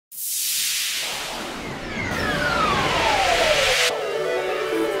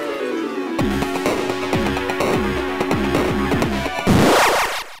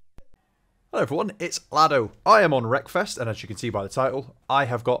Hello everyone, it's Lado. I am on Wreckfest, and as you can see by the title, I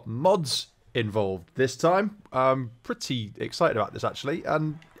have got mods involved this time. I'm pretty excited about this actually,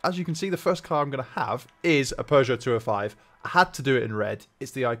 and as you can see, the first car I'm going to have is a Peugeot 205. I had to do it in red.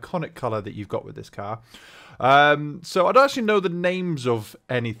 It's the iconic colour that you've got with this car. So I don't actually know the names of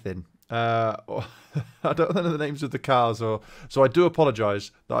anything. I don't know the names of the cars, so I do apologise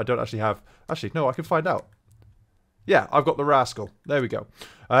that I don't actually have... Actually, no, I can find out. Yeah, I've got the Rascal. There we go.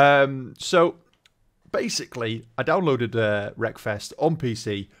 So, basically, I downloaded Wreckfest on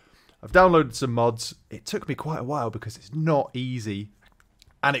PC. I've downloaded some mods. It took me quite a while because it's not easy.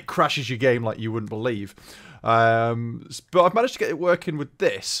 And it crashes your game like you wouldn't believe. But I've managed to get it working with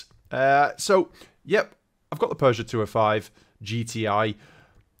this. So, yep, I've got the Peugeot 205 GTI.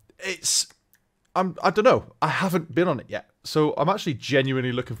 I don't know. I haven't been on it yet. So I'm actually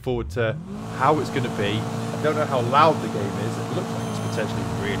genuinely looking forward to how it's going to be. I don't know how loud the game is. It looks like it's potentially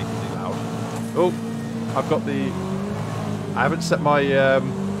really, really loud. Oh, I've got the... I haven't set my...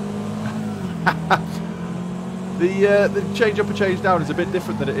 the change up and change down is a bit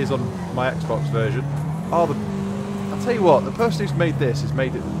different than it is on my Xbox version. Oh, I'll tell you what. The person who's made this has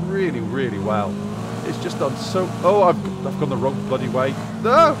made it really, really well. It's just done so... Oh, I've gone the wrong bloody way.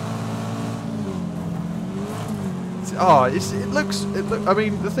 No! Oh, it looks. I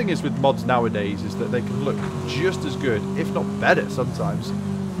mean, the thing is with mods nowadays is that they can look just as good, if not better, sometimes,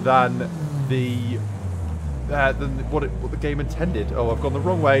 than what the game intended. Oh, I've gone the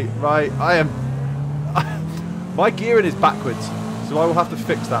wrong way. Right, I am. My gearing is backwards, so I will have to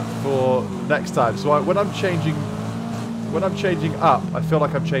fix that for next time. So when I'm changing up, I feel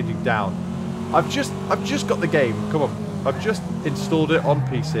like I'm changing down. I've just got the game. Come on, I've just installed it on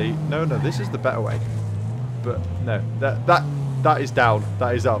PC. No, this is the better way. But no, that is down.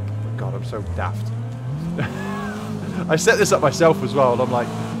 That is up. God, I'm so daft. I set this up myself as well, and I'm like,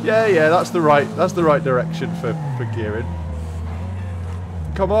 yeah, that's the right direction for gearing.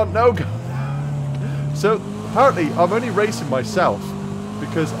 Come on, no. So apparently, I'm only racing myself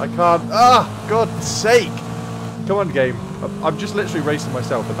because I can't. Ah, God's sake! Come on, game. I'm just literally racing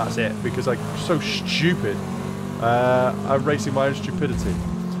myself, and that's it because I'm so stupid. I'm racing my own stupidity.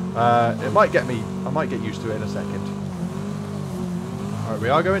 It might get me. I might get used to it in a second. Alright, we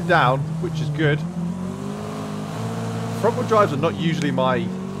are going down, which is good. Front-wheel drives are not usually my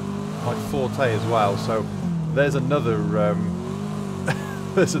forte as well, so there's another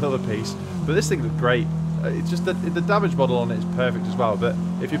there's another piece. But this thing looks great. It's just that the damage model on it is perfect as well. But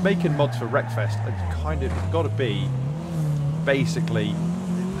if you're making mods for Wreckfest, it's got to be basically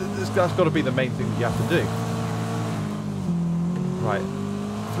that's got to be the main thing that you have to do. Right.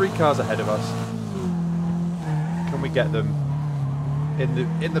 3 cars ahead of us. Can we get them in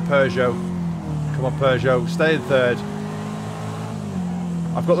the Peugeot? Come on, Peugeot, stay in third.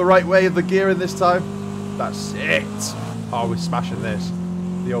 I've got the right way of the gearing this time. That's it. Oh, we're smashing this.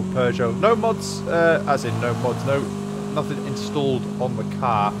 The old Peugeot. No mods, as in no mods, nothing installed on the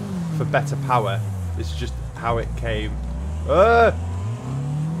car for better power. This is just how it came.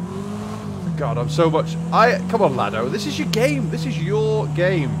 God, I'm so much... Come on, Lado. This is your game. This is your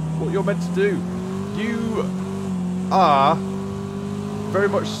game. What you're meant to do. You are very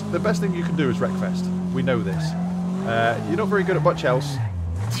much... The best thing you can do is Wreckfest. We know this. You're not very good at much else.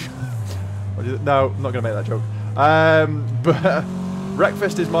 No, I'm not going to make that joke. But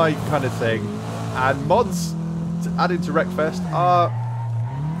Wreckfest is my kind of thing. And mods added to Wreckfest are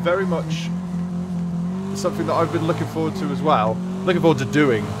very much something that I've been looking forward to as well. Looking forward to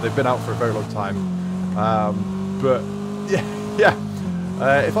doing. They've been out for a very long time. But yeah.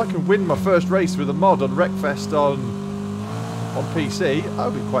 If I can win my first race with a mod on Wreckfest on PC,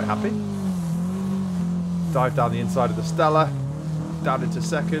 I'll be quite happy. Dive down the inside of the Stella, down into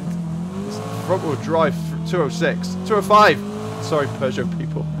second. Front wheel drive 206, 205. Sorry, Peugeot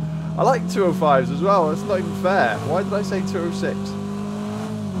people. I like 205s as well. That's not even fair. Why did I say 206?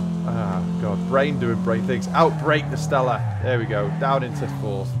 Ah, God. Brain doing brain things. Outbrake the Stella. There we go. Down into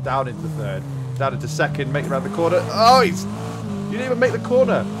fourth. Down into third. Down into second. Make it around the corner. Oh, you didn't even make the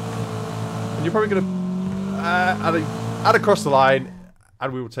corner. And you're probably going to add across the line.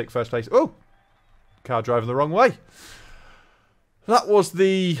 And we will take first place. Oh! Car driving the wrong way. That was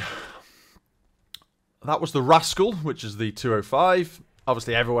the Rascal, which is the 205.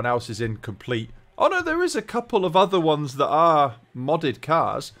 Obviously, everyone else is in complete... Oh no, there is a couple of other ones that are modded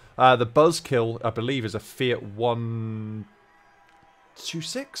cars. The Buzzkill, I believe, is a Fiat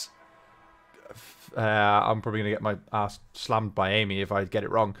 126. I'm probably going to get my ass slammed by Amy if I get it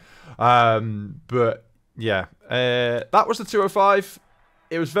wrong. But yeah, that was the 205.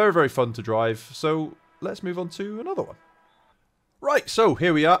 It was very, very fun to drive. So let's move on to another one. Right, so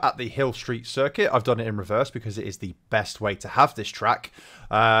here we are at the Hill Street Circuit. I've done it in reverse because it is the best way to have this track.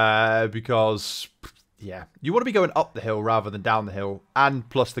 Because, yeah, you want to be going up the hill rather than down the hill. And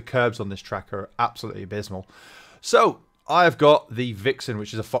plus the curbs on this track are absolutely abysmal. So, I've got the Vixen,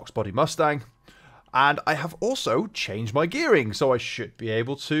 which is a Fox body Mustang. And I have also changed my gearing. So I should be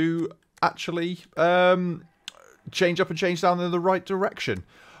able to actually change up and change down in the right direction.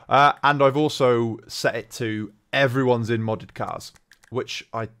 And I've also set it to everyone's in modded cars, which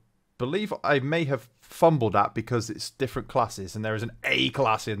I believe I may have fumbled at because it's different classes, and there is an A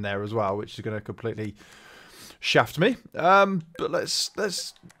class in there as well, which is going to completely shaft me. But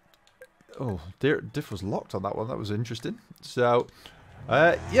let's. Oh, dear, diff was locked on that one. That was interesting. So,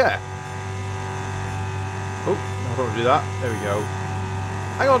 yeah. Oh, I don't want to do that. There we go.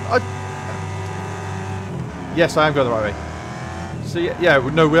 Hang on. Yes, I am going the right way. So yeah,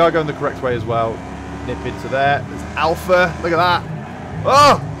 no, we are going the correct way as well. Nip into there. There's Alpha. Look at that.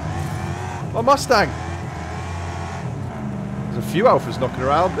 Oh! My Mustang. There's a few Alphas knocking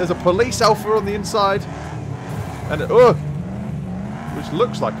around. There's a police Alpha on the inside. And which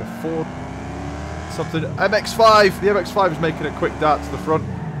looks like a Ford something. MX-5. The MX-5 is making a quick dart to the front.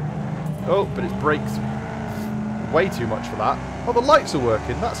 Oh, but it's braked way too much for that. Oh, the lights are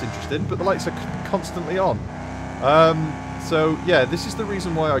working. That's interesting, but the lights are constantly on. So yeah, this is the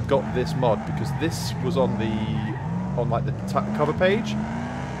reason why I got this mod, because this was on like the cover page,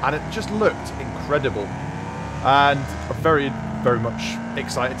 and it just looked incredible, and I'm very, very much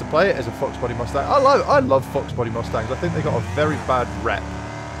excited to play it as a Fox body Mustang. I love Fox body Mustangs. I think they got a very bad rep.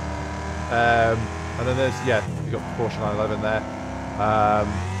 And then there's you got Porsche 911 there.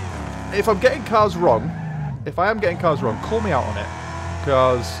 If I'm getting cars wrong, call me out on it,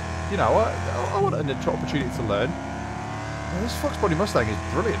 because you know I want an opportunity to learn. This Fox body Mustang is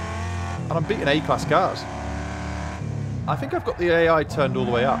brilliant, and I'm beating A-class cars. I think I've got the AI turned all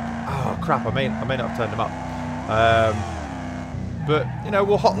the way up. Oh crap! I may not have turned them up. But you know,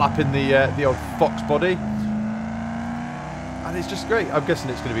 we'll hot lap in the old Fox body, and it's just great. I'm guessing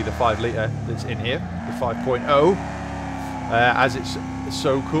it's going to be the 5 litre that's in here, the 5.0, as it's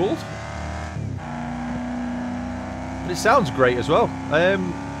so called. But it sounds great as well.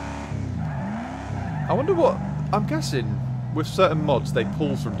 I wonder what. I'm guessing with certain mods they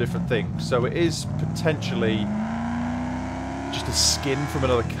pull from different things, so it is potentially just a skin from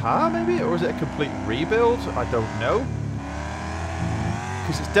another car, maybe, or is it a complete rebuild? I don't know,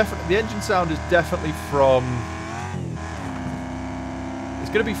 because it's definitely, the engine sound is definitely from, it's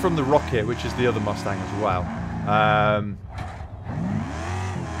going to be from the Rocket, which is the other Mustang as well.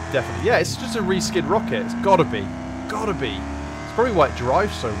 Definitely, yeah, it's just a reskinned Rocket. It's gotta be. It's probably why it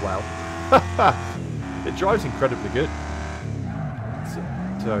drives so well. It drives incredibly good.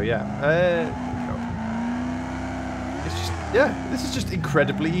 So yeah, it's just, yeah, this is just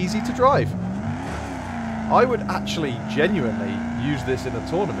incredibly easy to drive. I would actually genuinely use this in a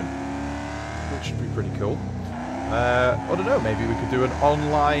tournament, which would be pretty cool. I don't know, maybe we could do an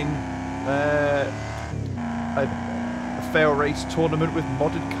online a fail race tournament with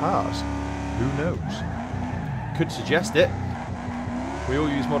modded cars. Who knows? Could suggest it. We all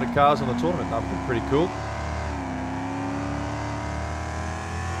use modded cars on the tournament. That would be pretty cool.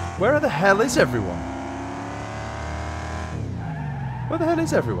 Where the hell is everyone? Where the hell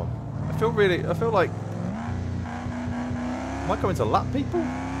is everyone? I feel like... Am I going to lap people?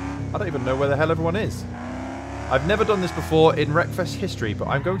 I don't even know where the hell everyone is. I've never done this before in Wreckfest history, but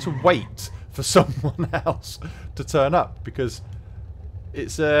I'm going to wait for someone else to turn up, because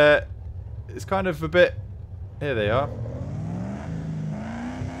it's kind of a bit... Here they are.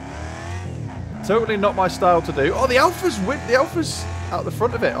 Totally not my style to do. Oh, the Alpha's out the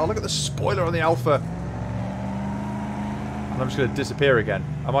front of it. Oh, look at the spoiler on the Alpha. And I'm just going to disappear again.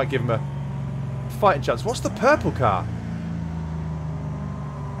 I might give him a fighting chance. What's the purple car?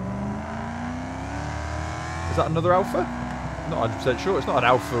 Is that another Alpha? Not 100% sure. It's not an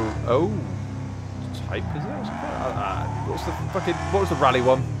Alpha O type, is it? What was the rally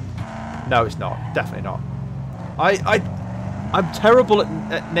one? No, it's not. Definitely not. I'm terrible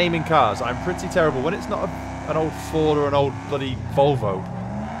at naming cars. I'm pretty terrible. When it's not an old Ford or an old bloody Volvo,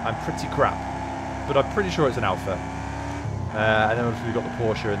 I'm pretty crap. But I'm pretty sure it's an Alpha. And then obviously we've got the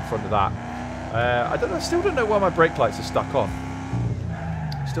Porsche in front of that. I still don't know why my brake lights are stuck on.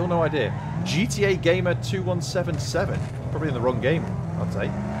 Still no idea. GTA Gamer 2177. Probably in the wrong game, I'd say.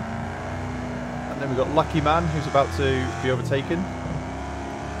 And then we've got Lucky Man, who's about to be overtaken.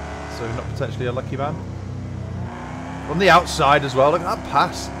 So not potentially a lucky man. On the outside as well, look at that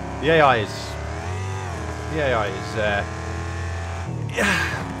pass. The AI is...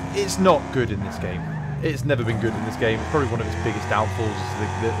 it's not good in this game. it's never been good in this game. It's probably one of its biggest downfalls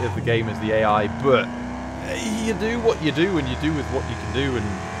of the game is the AI. But you do what you do, and you do with what you can do. And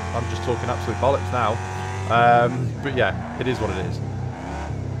I'm just talking absolute bollocks now. But yeah, it is what it is.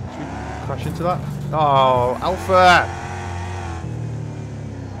 Should we crash into that? Oh, Alpha!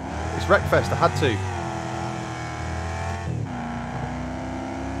 It's Wreckfest. I had to.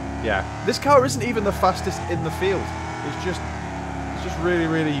 Yeah, this car isn't even the fastest in the field. It's just really,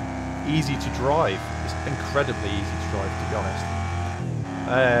 really easy to drive. It's incredibly easy to drive, to be honest.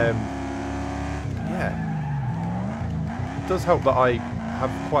 Yeah, it does help that I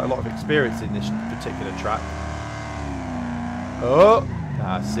have quite a lot of experience in this particular track. Oh,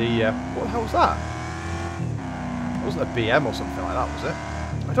 I see ya. What the hell was that? It wasn't a BM or something like that, was it?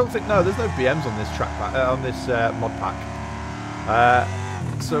 I don't think. No, there's no BMs on this track pack, on this mod pack.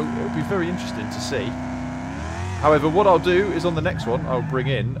 So it'll be very interesting to see. However, what I'll do is on the next one I'll bring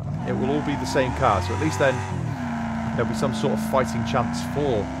in, it will all be the same car, so at least then there'll be some sort of fighting chance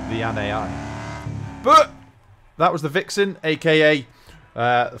for the AI. But that was the Vixen, aka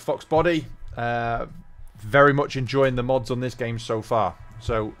the Fox Body. Very much enjoying the mods on this game so far.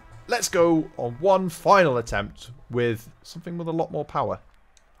 So let's go on one final attempt with something with a lot more power.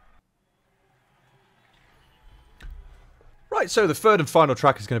 Right, so the third and final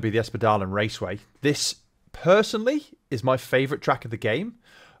track is going to be the Espadalen Raceway. This, personally, is my favourite track of the game.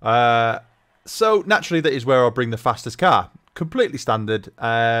 So, naturally, that is where I'll bring the fastest car. Completely standard,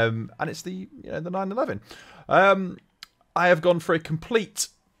 and it's the 911. I have gone for a complete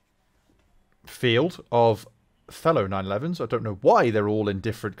field of fellow 911s. I don't know why they're all in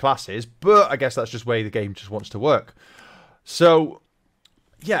different classes, but I guess that's just the way the game just wants to work. So,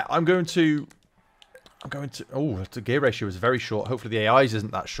 yeah, I'm going to... Oh, the gear ratio is very short. Hopefully the AI's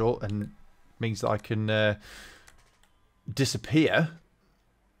isn't that short and means that I can disappear.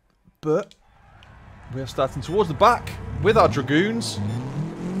 But we are starting towards the back with our Dragoons.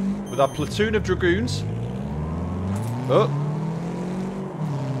 With our platoon of Dragoons. Oh.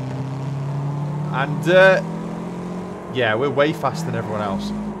 And, yeah, we're way faster than everyone else.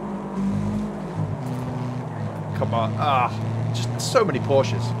 Come on. Ah, just so many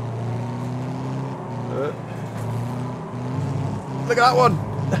Porsches. Look at that one!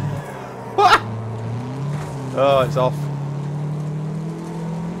 Oh, it's off.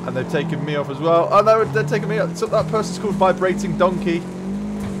 And they've taken me off as well. Oh no, they're taking me off. So that person's called Vibrating Donkey.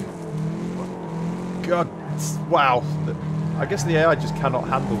 God, wow. I guess the AI just cannot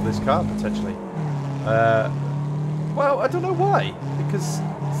handle this car, potentially. Well, I don't know why. Because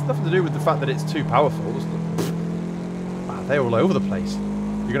it's nothing to do with the fact that it's too powerful. Wow, they're all over the place.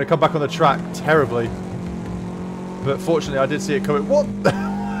 You're going to come back on the track terribly. But fortunately, I did see it coming. What?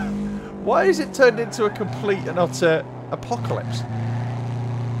 Why is it turned into a complete and utter apocalypse?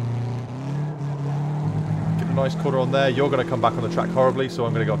 Get a nice corner on there. You're going to come back on the track horribly, so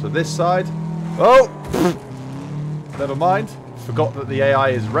I'm going to go to this side. Oh! Never mind. Forgot that the AI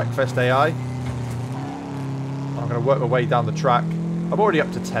is Wreckfest AI. I'm going to work my way down the track. I'm already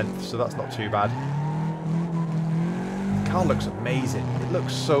up to 10th, so that's not too bad. The car looks amazing. It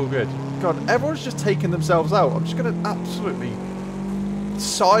looks so good. God, everyone's just taking themselves out. I'm just going to absolutely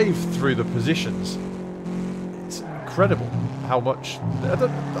scythe through the positions. It's incredible how much... I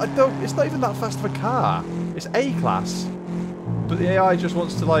don't... It's not even that fast of a car. It's A-class. But the AI just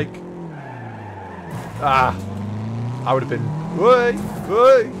wants to, like... Ah. I would have been... Way!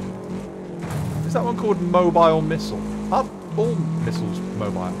 Way! Is that one called Mobile Missile? Aren't all missiles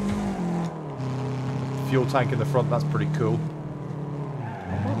mobile? Fuel tank in the front, that's pretty cool.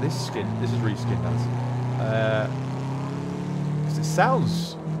 Oh, this skin. This is reskinned as. Because it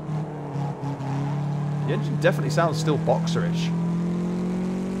sounds... The engine definitely sounds still boxerish.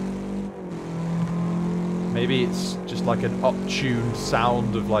 Maybe it's just like an up-tuned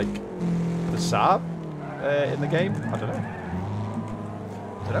sound of like the Saab in the game. I don't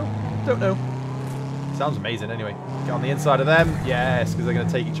know. Don't know. Sounds amazing anyway. Get on the inside of them. Yes, because they're going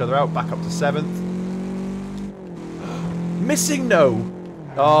to take each other out. Back up to 7th. Missing No.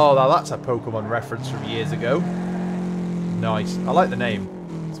 Oh, now that's a Pokemon reference from years ago. Nice. I like the name.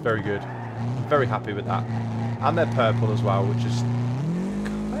 It's very good. I'm very happy with that. And they're purple as well, which is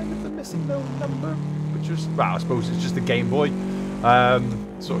kind of the Missing No number. Which was, well, I suppose it's just the Game Boy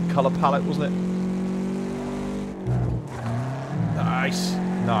sort of colour palette, wasn't it? Nice.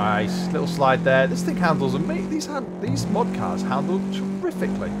 Nice. Little slide there. This thing handles amazing. These mod cars handle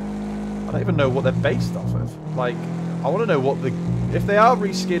terrifically. I don't even know what they're based off of. Like, I want to know what the... If they are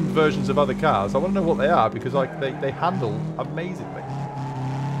reskinned versions of other cars, I want to know what they are, because like they handle amazingly.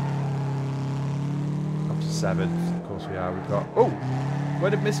 Up to 7th. Of course we are. We've got... Oh!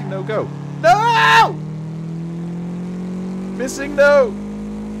 Where did Missing No go? No! Missing, no!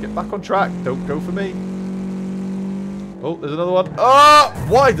 Get back on track. Don't go for me. Oh, there's another one. Oh!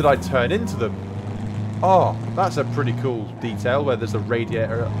 Why did I turn into them? Oh, that's a pretty cool detail where there's a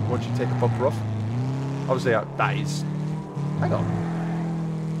radiator once you take the bumper off. Obviously, that is... Hang on.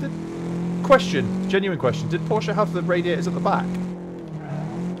 Question, genuine question. Did Porsche have the radiators at the back?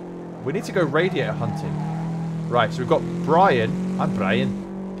 We need to go radiator hunting. Right, so we've got Brian. I'm Brian.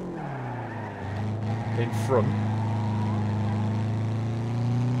 In front.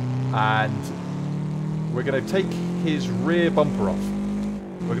 And we're going to take his rear bumper off.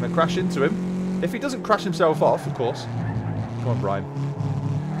 We're going to crash into him. If he doesn't crash himself off, of course. Come on, Brian.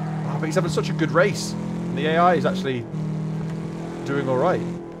 Oh, but he's having such a good race. And the AI is actually doing alright.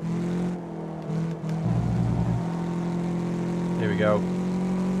 Here we go.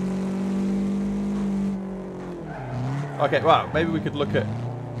 Okay, well, maybe we could look at...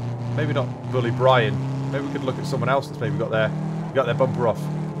 Maybe not Bully Brian. Maybe we could look at someone else that's maybe got their bumper off.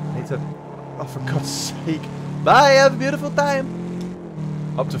 I need to... Oh, for God's sake. Bye, have a beautiful time.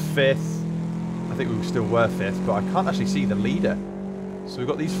 Up to 5th. I think we still were 5th, but I can't actually see the leader. So we've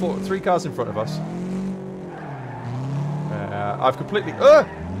got these 3 cars in front of us. I've completely... I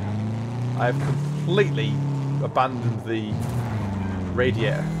have completely abandoned the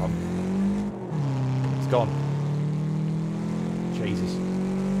radiator. It's gone. Jesus.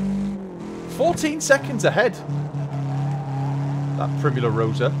 14 seconds ahead. That Primula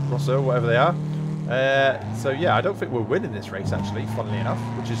Rosso, whatever they are. So yeah, I don't think we're winning this race actually, funnily enough,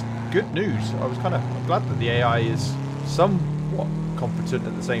 which is good news. I was kind of glad that the AI is somewhat competent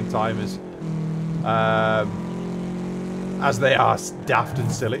at the same time as they are daft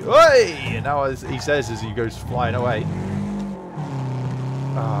and silly. Hey! And now, as he says as he goes flying away.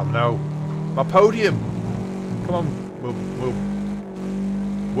 Oh no, my podium! Come on,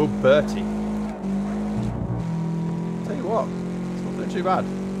 we'll Bertie. Tell you what, it's not doing too bad.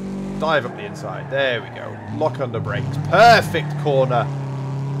 Dive up the inside. There we go. Lock under brakes. Perfect corner.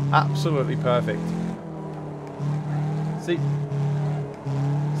 Absolutely perfect. See,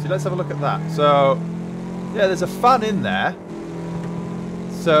 let's have a look at that. So, yeah, there's a fan in there.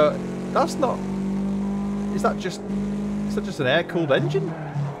 So, that's not... Is that just an air-cooled engine?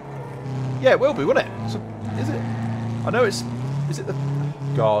 Yeah, it will be, won't it? So, is it? I know it's... Is it the...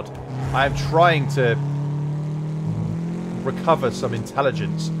 God. I am trying to recover some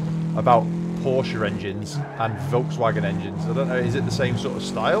intelligence about Porsche engines and Volkswagen engines. I don't know, is it the same sort of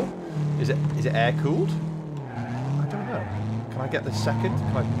style? Is it air-cooled? I don't know. Can I get the second?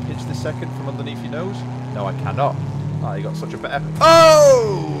 Can I pinch the second from underneath your nose? No, I cannot. Oh, you got such a better...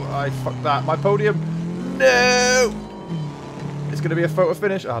 Oh! I fucked that. My podium. No! It's going to be a photo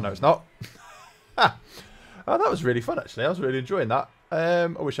finish. Oh, no, it's not. Oh, that was really fun, actually. I was really enjoying that. I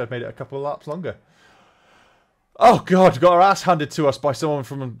wish I'd made it a couple of laps longer. Oh, God, got our ass handed to us by someone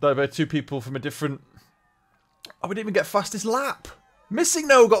from... two people from a different... Oh, we didn't even get fastest lap. Missing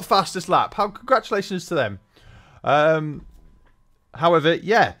No got fastest lap. Congratulations to them. However,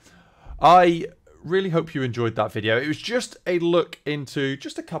 yeah. I really hope you enjoyed that video. It was just a look into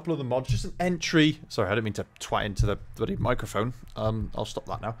just a couple of the mods. Just an entry... Sorry, I didn't mean to twat into the bloody microphone. I'll stop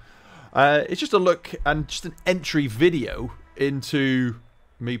that now. It's just a look and just an entry video into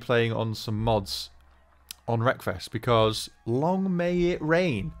me playing on some mods on Wreckfest, because long may it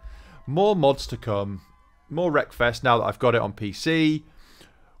rain. More mods to come, more Wreckfest now that I've got it on PC.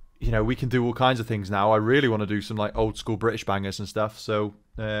 You know, we can do all kinds of things now. I really want to do some like old school British bangers and stuff. So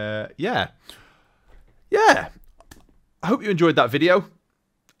yeah, I hope you enjoyed that video.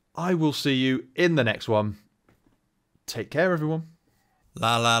 I will see you in the next one. Take care, everyone.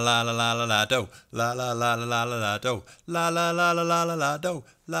 La la la la la la la do, la la la la la la la do, la la la la la la la do,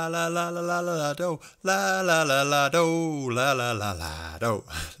 la la la la la la la do, la la la la do, la la la la do,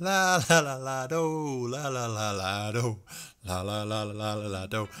 la la la la do, la la la la do, la la la la la la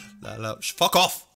do, la la. Fuck off.